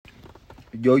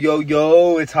Yo, yo,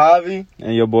 yo, it's Javi.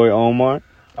 And your boy Omar.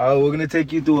 We're going to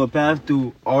take you through a path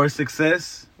to our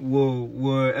success.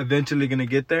 We're eventually going to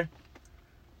get there.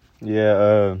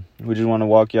 Yeah, we just want to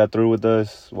walk y'all through with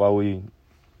us while we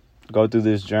go through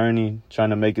this journey,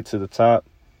 trying to make it to the top.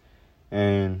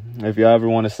 And if y'all ever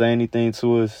want to say anything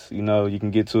to us, you know, you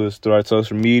can get to us through our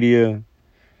social media.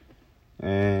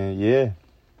 And yeah.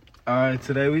 All right,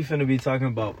 today we finna be talking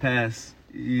about past.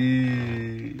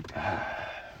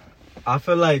 I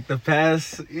feel like the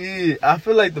past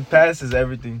is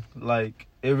everything. Like,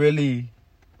 it really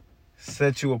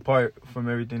sets you apart from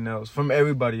everything else, from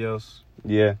everybody else.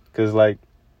 Yeah, because, like,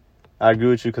 I agree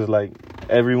with you because, like,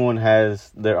 everyone has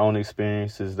their own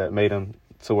experiences that made them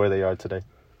to where they are today.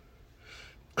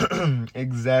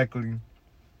 Exactly.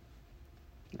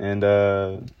 And,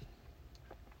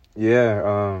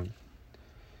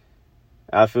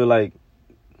 I feel like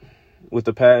with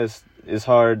the past, it's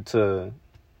hard to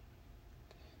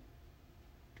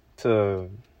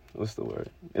what's the word?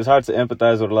 It's hard to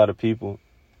empathize with a lot of people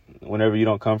whenever you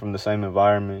don't come from the same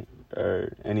environment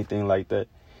or anything like that.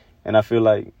 And I feel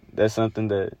like that's something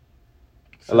that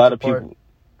a lot of people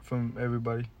from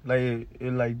everybody. Like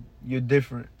like you're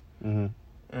different. Mm-hmm.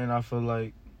 And I feel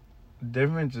like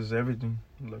difference is everything.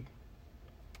 Like,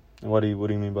 what do you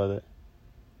mean by that?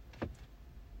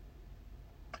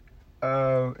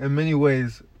 In many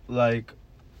ways, like,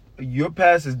 your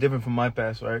past is different from my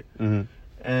past, right? Mm-hmm.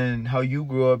 And how you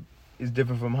grew up is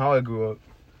different from how I grew up.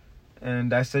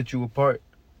 And that sets you apart.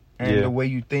 And the way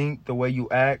you think, the way you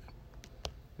act,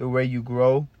 the way you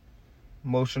grow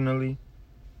emotionally.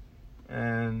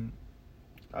 And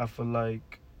I feel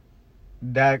like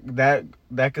that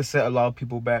could set a lot of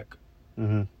people back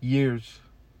years.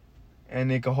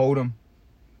 And it could hold them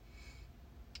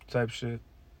type shit.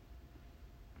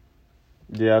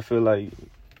 Yeah, I feel like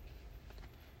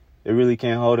it really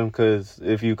can't hold them because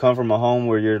if you come from a home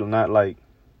where you're not, like,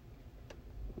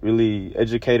 really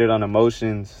educated on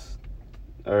emotions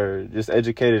or just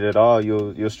educated at all,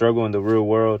 you'll struggle in the real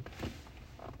world,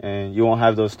 and you won't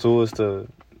have those tools to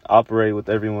operate with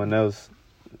everyone else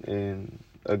and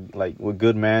like with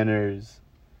good manners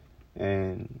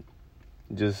and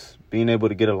just being able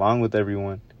to get along with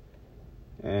everyone.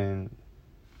 And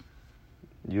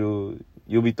you'll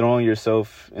be throwing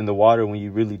yourself in the water when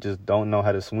you really just don't know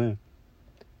how to swim.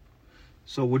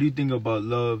 So what do you think about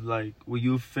love? Like, were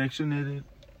you affectionate?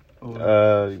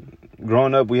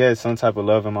 Growing up, we had some type of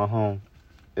love in my home.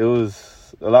 It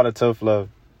was a lot of tough love.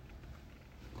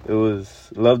 It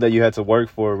was love that you had to work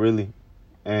for, really.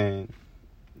 And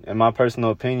in my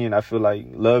personal opinion, I feel like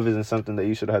love isn't something that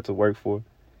you should have to work for.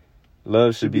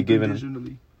 Love should be given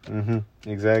conditionally.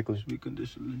 Exactly. Should be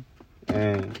conditionally.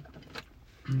 And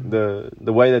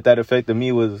the way that affected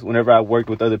me was whenever I worked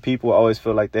with other people, I always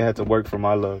felt like they had to work for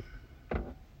my love.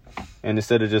 And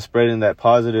instead of just spreading that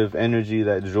positive energy,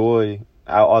 that joy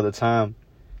out all the time,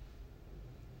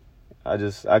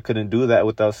 I couldn't do that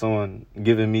without someone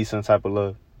giving me some type of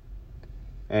love.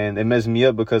 And it messed me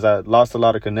up because I lost a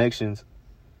lot of connections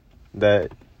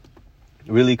that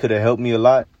really could have helped me a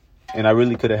lot. And I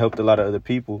really could have helped a lot of other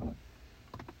people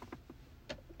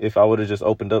if I would have just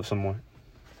opened up some more.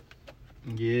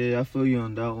 Yeah, I feel you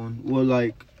on that one. Well,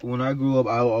 like, when I grew up,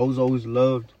 I was always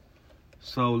loved.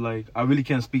 So, like, I really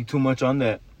can't speak too much on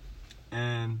that.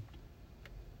 And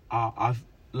I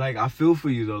feel for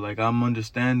you, though. Like, I'm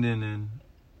understanding and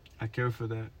I care for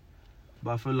that.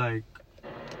 But I feel like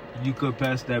you could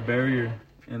pass that barrier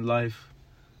in life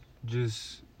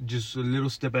just a little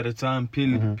step at a time,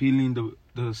 peeling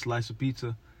the slice of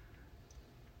pizza.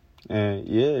 And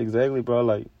yeah, exactly, bro.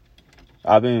 Like,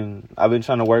 I've been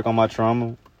trying to work on my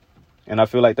trauma, and I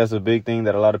feel like that's a big thing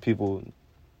that a lot of people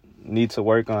need to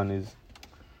work on is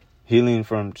healing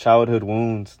from childhood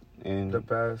wounds and the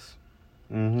past.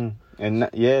 And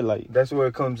like that's where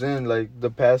it comes in. Like, the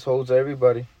past holds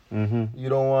everybody. You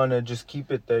don't want to just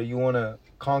keep it there. You want to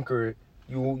conquer it.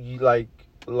 You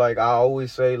like I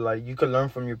always say, like, you can learn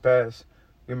from your past,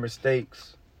 your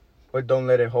mistakes, but don't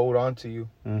let it hold on to you.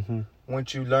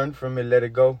 Once you learn from it, let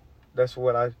it go.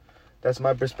 That's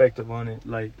my perspective on it.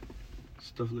 Like,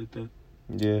 stuff like that.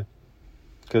 Yeah,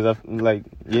 because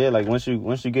once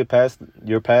you get past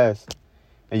your past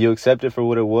and you accept it for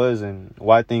what it was and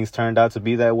why things turned out to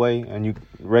be that way, and you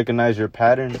recognize your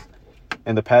patterns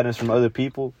and the patterns from other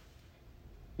people,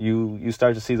 you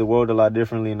start to see the world a lot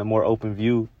differently in a more open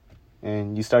view,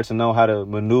 and you start to know how to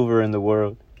maneuver in the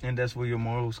world. And that's where your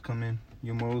morals come in.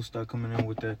 Your morals start coming in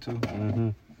with that too.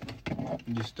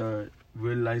 You start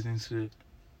realizing shit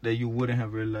that you wouldn't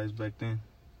have realized back then.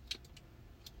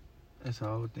 That's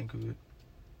how I would think of it.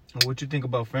 And what you think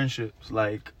about friendships?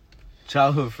 Like,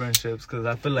 childhood friendships, because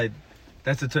I feel like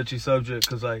that's a touchy subject.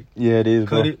 Because like, Yeah, it is,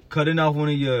 bro. cutting off one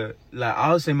of your, like,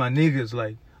 I would say my niggas,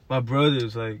 like my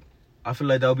brothers, like I feel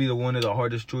like that'll be one of the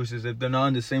hardest choices if they're not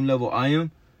on the same level I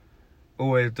am,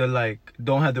 or if they're like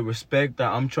don't have the respect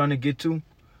that I'm trying to get to.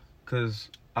 Because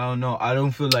I don't know, I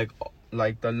don't feel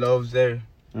like the love's there.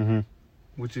 Mm-hmm.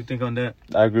 What you think on that?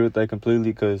 I agree with that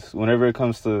completely, because whenever it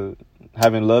comes to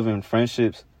having love and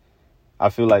friendships, I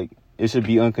feel like it should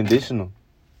be unconditional.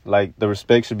 Like, the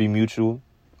respect should be mutual.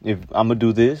 If I'm going to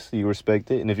do this, you respect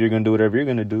it. And if you're going to do whatever you're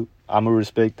going to do, I'm going to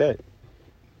respect that.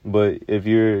 But if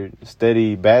you're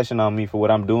steady bashing on me for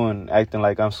what I'm doing, acting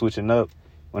like I'm switching up,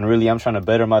 when really I'm trying to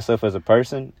better myself as a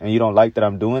person, and you don't like that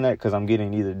I'm doing that because I'm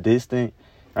getting either distant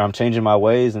or I'm changing my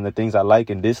ways and the things I like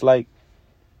and dislike,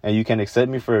 and you can accept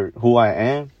me for who I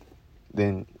am,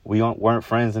 then we weren't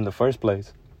friends in the first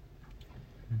place.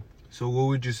 So what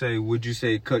would you say? Would you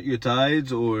say cut your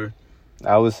ties, or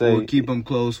I would say or keep them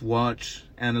close, watch,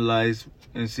 analyze,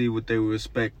 and see what they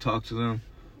respect, talk to them,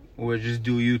 or just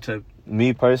do you type?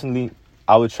 Me personally,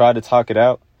 I would try to talk it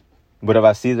out, but if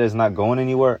I see that it's not going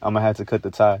anywhere, I'm gonna have to cut the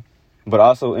tie. But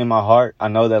also in my heart, I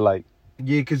know that, like,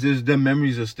 yeah, because the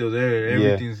memories are still there.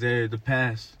 Everything's there. The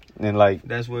past. And like,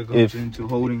 that's what goes into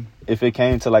holding. If it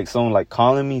came to like someone like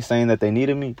calling me, saying that they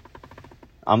needed me,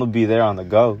 I'm gonna be there on the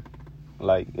go.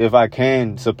 Like, if I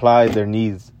can supply their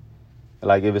needs,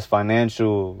 like if it's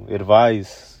financial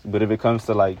advice, but if it comes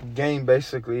to like game,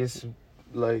 basically, it's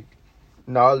like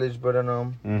knowledge, but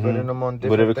putting them on different.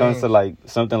 But if it comes things. to like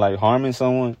something like harming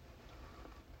someone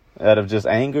out of just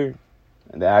anger,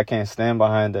 that I can't stand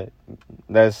behind that.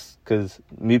 That's because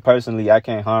me personally, I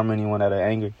can't harm anyone out of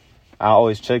anger. I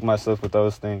always check myself with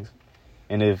those things.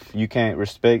 And if you can't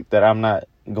respect that I'm not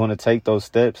going to take those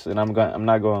steps, and I'm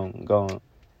not going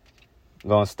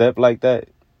to step like that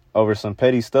over some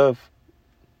petty stuff,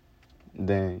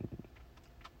 then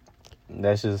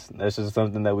that's just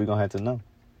something that we're going to have to know.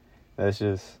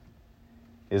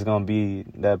 It's going to be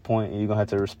that point, and you're going to have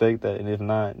to respect that. And if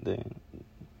not, then,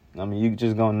 I mean, you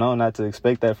just going to know not to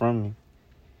expect that from me.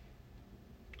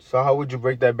 So how would you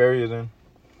break that barrier then?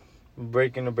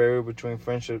 Breaking the barrier between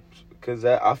friendships, because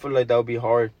I feel like that would be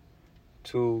hard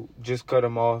to just cut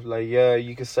them off. Like, yeah,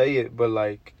 you can say it, but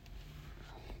like,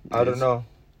 I don't know.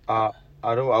 I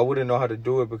wouldn't know how to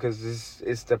do it, because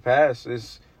it's the past.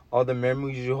 It's all the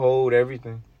memories you hold,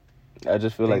 everything. I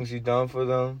just feel things like you done for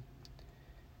them.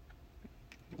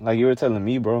 Like you were telling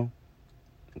me, bro.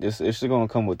 It's just gonna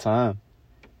come with time.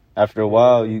 After a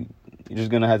while, you're just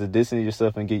gonna have to distance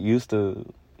yourself and get used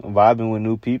to vibing with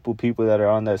new people that are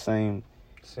on that same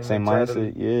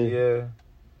mindset. Yeah.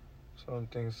 Some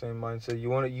things, same mindset.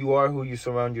 You are who you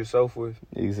surround yourself with.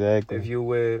 Exactly. If you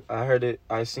with,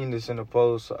 I seen this in a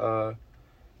post.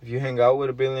 If you hang out with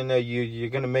a billionaire,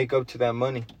 you're gonna make up to that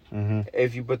money. Mm-hmm.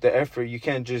 If you put the effort, you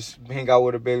can't just hang out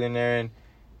with a billionaire and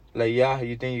like, yeah,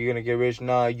 you think you're gonna get rich.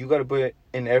 Nah, you gotta put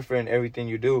in effort in everything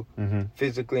you do,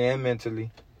 physically and mentally.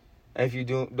 And if you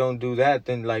don't do that,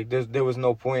 then like there was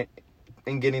no point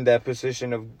in getting that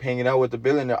position of hanging out with a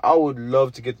billionaire. I would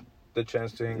love to get the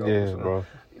chance to hang out with someone. Bro.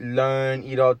 Learn,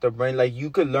 eat out the brain. Like,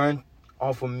 you could learn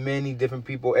off of many different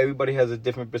people. Everybody has a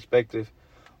different perspective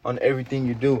on everything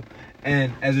you do.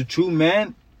 And as a true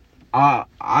man,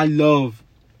 I love,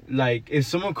 like, if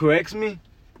someone corrects me,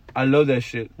 I love that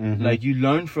shit. Like, you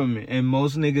learn from it. And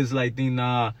most niggas like think,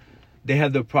 nah, they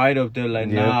have the pride up there. Like,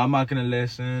 nah, I'm not gonna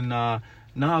listen. Nah,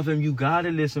 fam, you gotta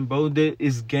listen, bro.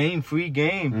 It's game, free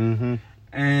game.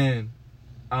 And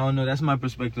I don't know. That's my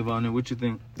perspective on it. What you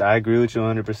think? I agree with you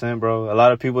 100%, bro. A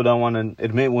lot of people don't want to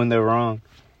admit when they're wrong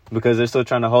because they're still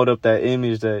trying to hold up that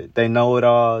image that they know it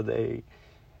all. They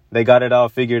got it all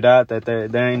figured out, that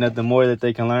there ain't nothing more that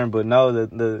they can learn. But no,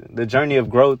 the journey of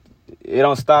growth, it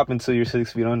don't stop until you're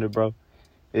 6 feet under, bro.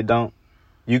 It don't.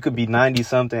 You could be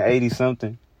 90-something,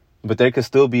 80-something, but there could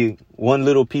still be one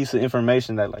little piece of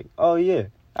information that, like, oh, yeah,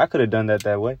 I could have done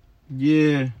that way.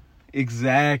 Yeah,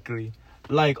 exactly.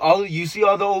 Like, you see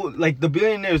all the, like, the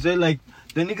billionaires, they're like,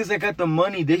 the niggas that got the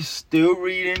money, they still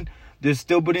reading, they're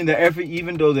still putting the effort,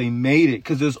 even though they made it,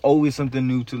 because there's always something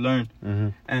new to learn.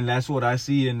 And that's what I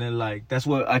see, and then, like, that's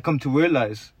what I come to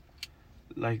realize.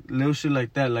 Like, little shit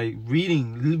like that, like,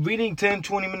 reading 10,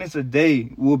 20 minutes a day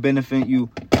will benefit you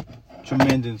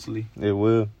tremendously. It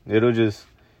will.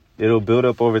 It'll build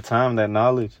up over time, that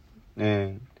knowledge.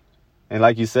 And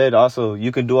like you said, also,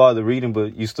 you can do all the reading,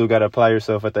 but you still got to apply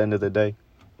yourself at the end of the day.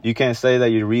 You can't say that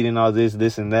you're reading all this,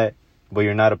 and that, but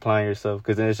you're not applying yourself,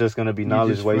 because then it's just going to be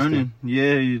knowledge wasted. Running.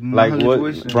 Yeah, like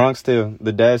what Bronx Tale,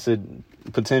 the dad said,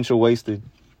 potential wasted.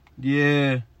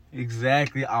 Yeah,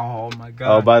 exactly. Oh, my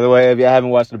God. Oh, by the way, if you haven't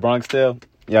watched the Bronx Tale,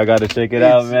 Y'all got to check it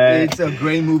out, man. It's a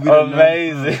great movie to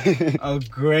Amazing. learn from. A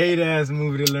great-ass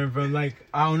movie to learn from. Like,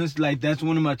 I honestly, like, that's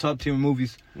one of my top-tier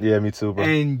movies. Yeah, me too, bro.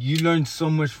 And you learn so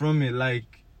much from it. Like,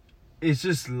 it's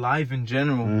just life in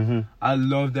general. Mm-hmm. I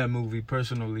love that movie,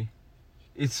 personally.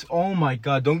 It's, oh, my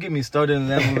God. Don't get me started on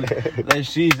that movie.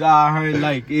 Like, I heard,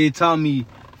 like, it taught me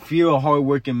fear a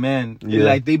hard-working man. Yeah.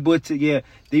 Like, they put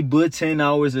 10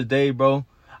 hours a day, bro.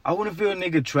 I wouldn't fear a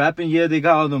nigga trapping. Yeah, they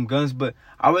got all them guns, but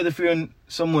I'd rather fear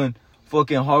someone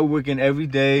fucking hardworking every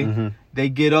day. Mm-hmm. They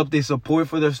get up, they support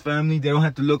for their family. They don't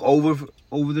have to look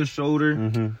over their shoulder.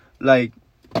 Mm-hmm. Like,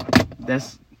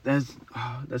 that's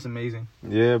amazing.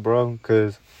 Yeah, bro,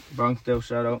 because Bronx Dale,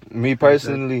 shout out. me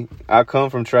personally, I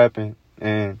come from trapping,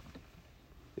 and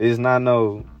it's not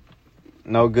no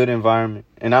good environment.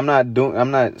 And I'm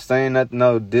not saying nothing,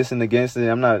 no dissing against it.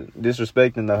 I'm not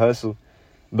disrespecting the hustle.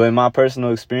 But in my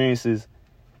personal experiences,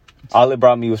 all it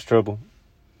brought me was trouble.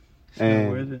 It's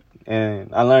not worth it.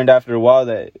 And I learned after a while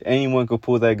that anyone could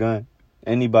pull that gun.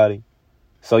 Anybody.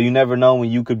 So you never know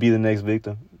when you could be the next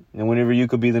victim. And whenever you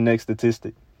could be the next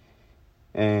statistic.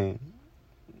 And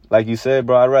like you said,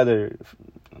 bro, I'd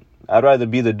rather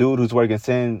be the dude who's working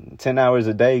 10 hours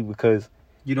a day, because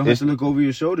you don't have to look over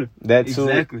your shoulder. That too.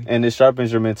 Exactly. And it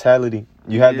sharpens your mentality.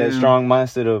 You have that strong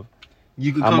mindset of,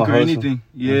 you can I'm conquer a hustle. anything.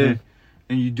 Yeah. Mm-hmm.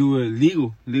 And you do it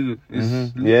legal. It's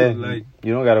mm-hmm. legal. Yeah. Like,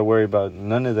 you don't got to worry about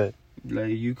none of that.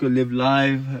 Like, you could live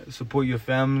life, support your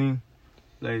family.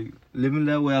 Like, living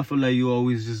that way, I feel like you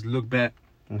always just look back,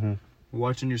 Mm-hmm.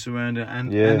 watching your surroundings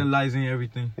and analyzing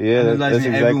everything. Yeah, that's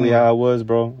exactly everyone. how I was,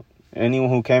 bro. Anyone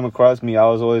who came across me, I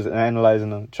was always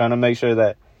analyzing them, trying to make sure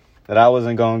that I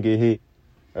wasn't going to get hit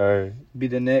or be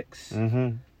the next.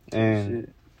 Mm-hmm.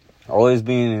 And always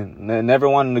never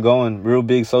wanting to go in real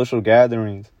big social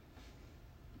gatherings.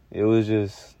 It was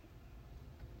just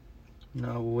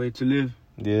a way to live.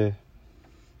 Yeah.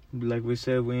 Like we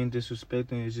said, we ain't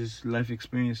disrespecting. It's just life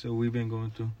experience that we've been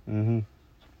going through. Mm-hmm.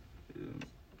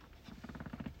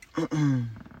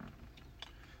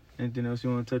 Anything else you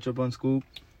want to touch up on, Scoop?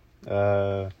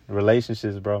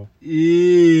 Relationships, bro.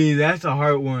 Yeah, that's a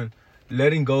hard one.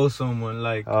 Letting go of someone,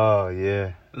 like. Oh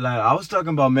yeah. Like, I was talking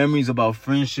about memories about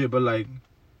friendship, but like,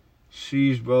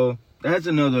 sheesh, bro, that's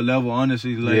another level.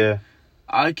 Honestly, like, yeah.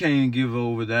 I can't give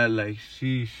over that. Like,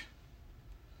 sheesh.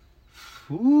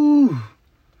 Ooh.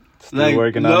 Still like,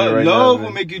 working on it right love now,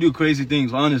 will make you do crazy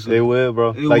things. Honestly, it will,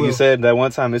 bro. You said that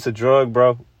one time, it's a drug,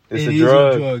 bro. It's a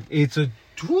drug. It's a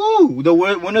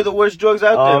one of the worst drugs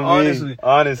out there.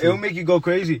 Honestly, it will make you go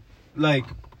crazy. Like,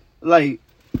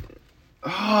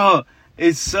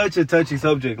 it's such a touchy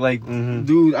subject. Like,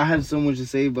 dude, I have so much to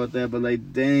say about that, but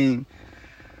like, dang,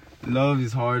 love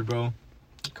is hard, bro.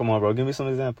 Come on, bro. Give me some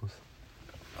examples.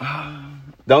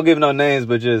 Don't give no names,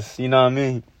 but just, you know what I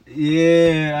mean?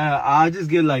 Yeah, I just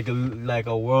get like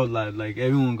a world life. Like,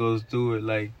 everyone goes through it.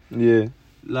 Like, yeah.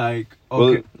 Like,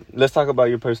 okay. Well, let's talk about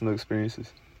your personal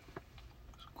experiences.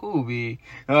 Cool, B.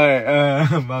 All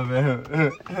right, my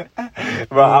bad.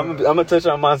 Bro, I'm gonna touch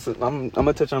on mine. I'm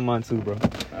gonna touch on mine too, bro.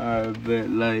 Alright, but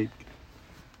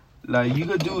like you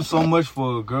could do so much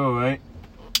for a girl, right?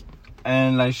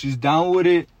 And like, she's down with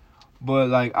it, but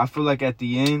like, I feel like at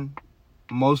the end,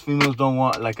 most females don't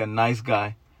want like a nice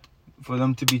guy. For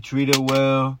them to be treated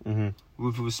well,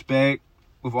 with respect,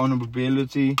 with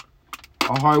honorability,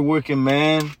 a hardworking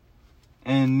man,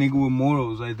 and nigga with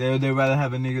morals. Like, they'd rather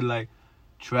have a nigga like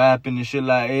trapping and shit.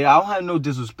 Like, I don't have no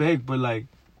disrespect, but like,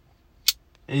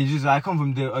 it's just, I come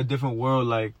from a different world,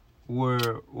 like, where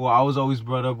I was always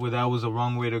brought up with that was the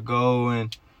wrong way to go,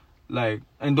 and like,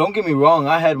 and don't get me wrong,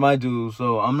 I had my dues,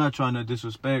 so I'm not trying to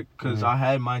disrespect, because I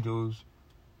had my dues.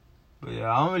 But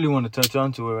yeah, I don't really want to touch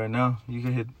onto it right now. You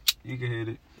can hit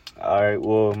it. All right.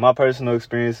 Well, my personal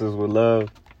experiences with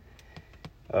love,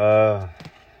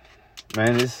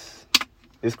 man, it's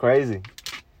crazy.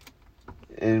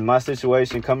 In my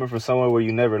situation, coming from somewhere where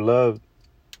you never loved,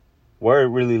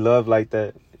 weren't really loved like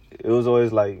that. It was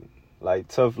always like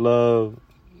tough love,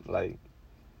 like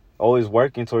always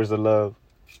working towards the love,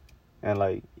 and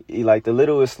like the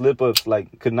littlest slip ups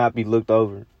like could not be looked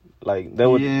over. Like, they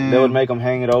would make them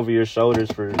hang it over your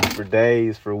shoulders for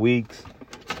days, for weeks.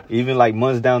 Even like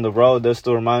months down the road, they'll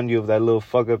still remind you of that little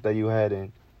fuck up that you had,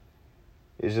 and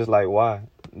it's just like, why?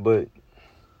 But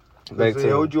they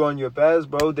hold you on your past,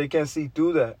 bro. They can't see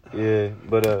through that. Yeah,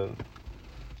 but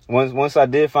once I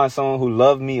did find someone who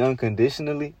loved me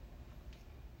unconditionally,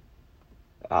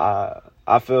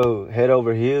 I fell head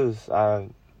over heels. I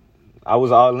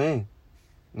was all in,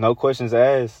 no questions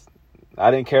asked. I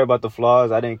didn't care about the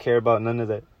flaws. I didn't care about none of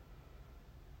that.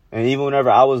 And even whenever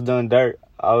I was done dirt,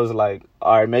 I was like,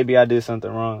 all right, maybe I did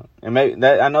something wrong. And maybe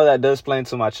that, I know that does play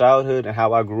into my childhood and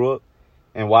how I grew up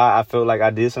and why I felt like I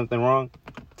did something wrong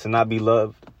to not be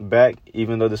loved back,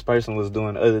 even though this person was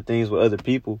doing other things with other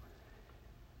people.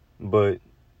 But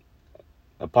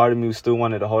a part of me still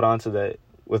wanted to hold on to that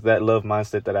with that love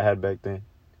mindset that I had back then.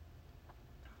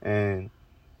 And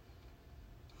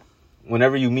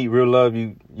whenever you meet real love,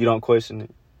 you don't question it.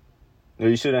 Or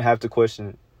you shouldn't have to question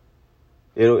it.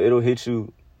 It'll hit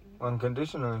you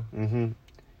unconditionally.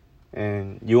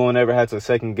 And you won't ever have to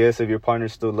second guess if your partner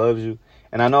still loves you.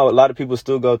 And I know a lot of people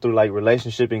still go through like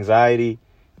relationship anxiety,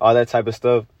 all that type of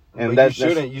stuff. And but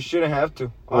you shouldn't have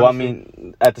to. Honestly. Well, I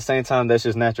mean, at the same time, that's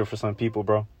just natural for some people,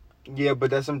 bro. Yeah,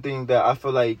 but that's something that I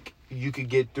feel like you could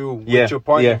get through with your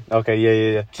partner. Yeah, okay,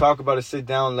 yeah. Talk about it, sit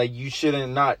down. Like, you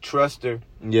shouldn't not trust her.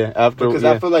 Yeah, because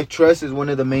I feel like trust is one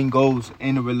of the main goals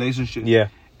in a relationship. Yeah.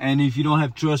 And if you don't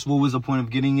have trust, what was the point of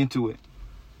getting into it?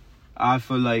 I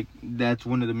feel like that's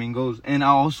one of the main goals. And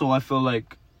I feel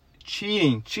like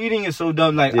cheating is so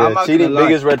dumb. Like, yeah, I'm not cheating,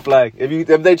 biggest red flag.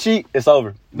 If they cheat, it's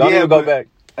over. Don't even go back.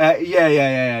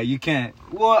 Yeah. You can't.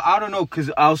 Well, I don't know,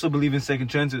 because I also believe in second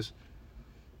chances.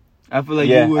 I feel like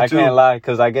you would too. I can't lie,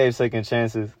 because I gave second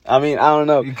chances. I mean, I don't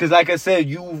know. Because like I said,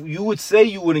 you would say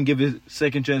you wouldn't give it a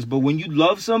second chance, but when you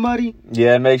love somebody...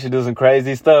 Yeah, it makes you do some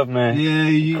crazy stuff, man.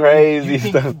 Yeah, crazy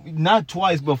stuff. Not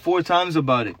twice, but 4 times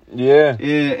about it. Yeah.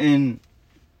 Yeah, and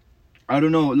I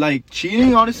don't know, like,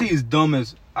 cheating honestly is dumb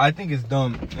I think it's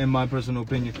dumb, in my personal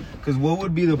opinion. Because what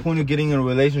would be the point of getting in a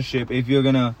relationship if you're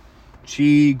gonna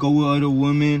cheat, go with other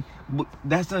women?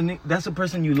 That's a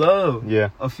person you love. Yeah.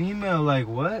 A female, like,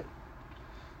 what?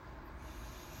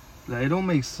 Like, it don't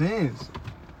make sense.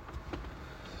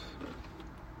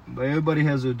 But everybody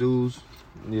has their dues.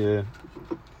 Yeah.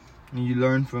 And you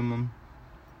learn from them.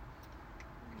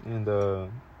 And we'll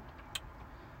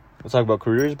talk about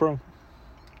careers, bro.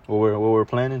 What we're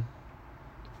planning.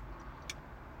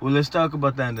 Well, let's talk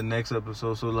about that in the next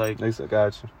episode. So, like, I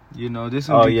got you. You know, this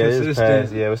will be consistent. It's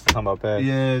past. Yeah, we're still talking about past.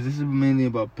 Yeah, this is mainly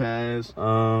about past.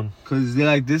 Cause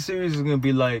like this series is gonna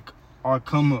be like our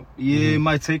come up. Yeah, It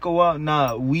might take a while.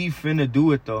 Nah, we finna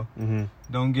do it though.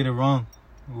 Don't get it wrong.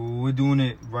 We're doing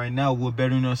it right now. We're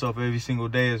bettering ourselves every single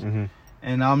day.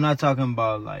 And I'm not talking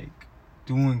about like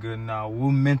doing good now.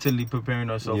 We're mentally preparing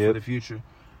ourselves for the future.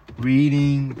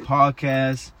 Reading,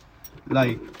 podcasts,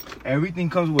 like everything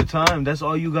comes with time. That's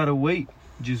all you gotta wait.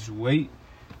 Just wait.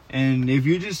 And if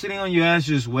you're just sitting on your ass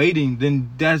just waiting, then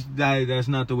that's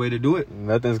not the way to do it.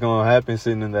 Nothing's gonna happen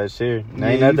sitting in that chair.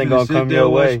 Ain't nothing gonna come your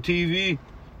way. Watch TV.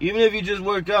 Even if you just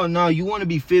work out, you want to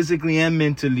be physically and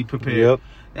mentally prepared.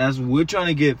 Yep. We're trying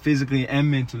to get physically and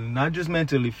mentally, not just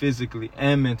mentally, physically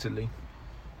and mentally.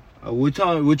 We're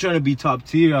trying to be top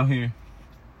tier out here.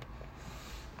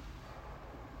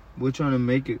 We're trying to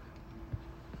make it.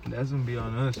 That's gonna be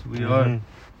on us. We are.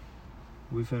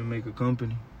 We finna make a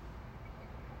company.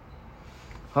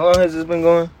 How long has this been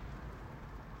going?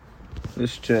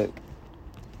 Let's check.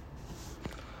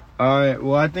 Alright,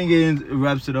 well, I think it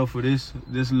wraps it up for this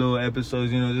little episode.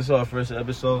 You know, this is our first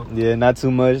episode. Yeah, not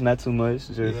too much.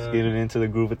 Just getting into the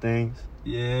groove of things.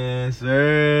 Yes,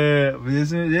 sir. We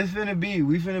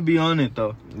finna be on it,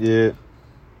 though. Yeah.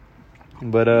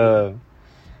 But,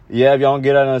 if y'all don't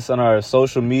get on us on our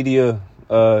social media,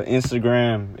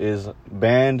 Instagram is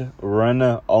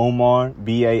Bandrunna Omar,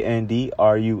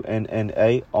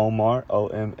 BANDRUNNA Omar,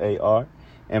 OMAR,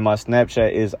 and my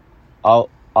Snapchat is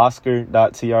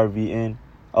Oscar.TRVN,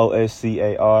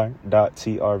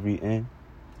 OSCAR.TRVN,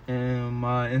 and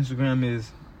my Instagram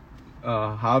is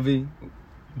Javi,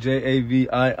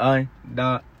 JAVII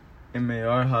 .MAR,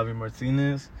 Javi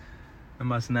Martinez, and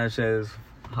my Snapchat is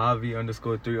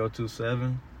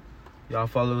Javi_3027. Y'all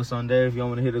follow us on there if y'all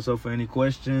want to hit us up for any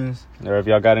questions. Or if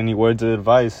y'all got any words of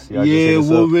advice. Y'all just hit us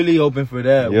we're up. really open for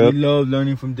that. Yep. We love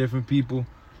learning from different people.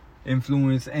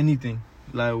 Influence anything.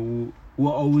 Like,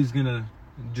 we're always going to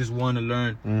just want to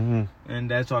learn. And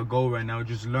that's our goal right now.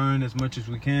 Just learn as much as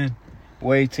we can.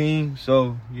 We're 18,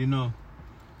 so, you know.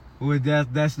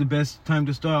 That's the best time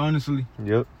to start, honestly.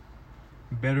 Yep.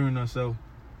 Bettering ourselves.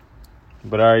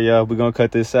 But all right, y'all. We're going to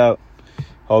cut this out.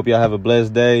 Hope y'all have a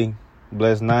blessed day,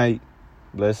 blessed night.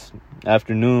 Blessed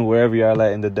afternoon, wherever y'all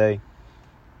at in the day.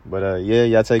 But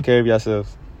y'all take care of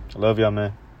yourselves. I love y'all,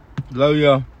 man. Love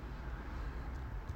y'all.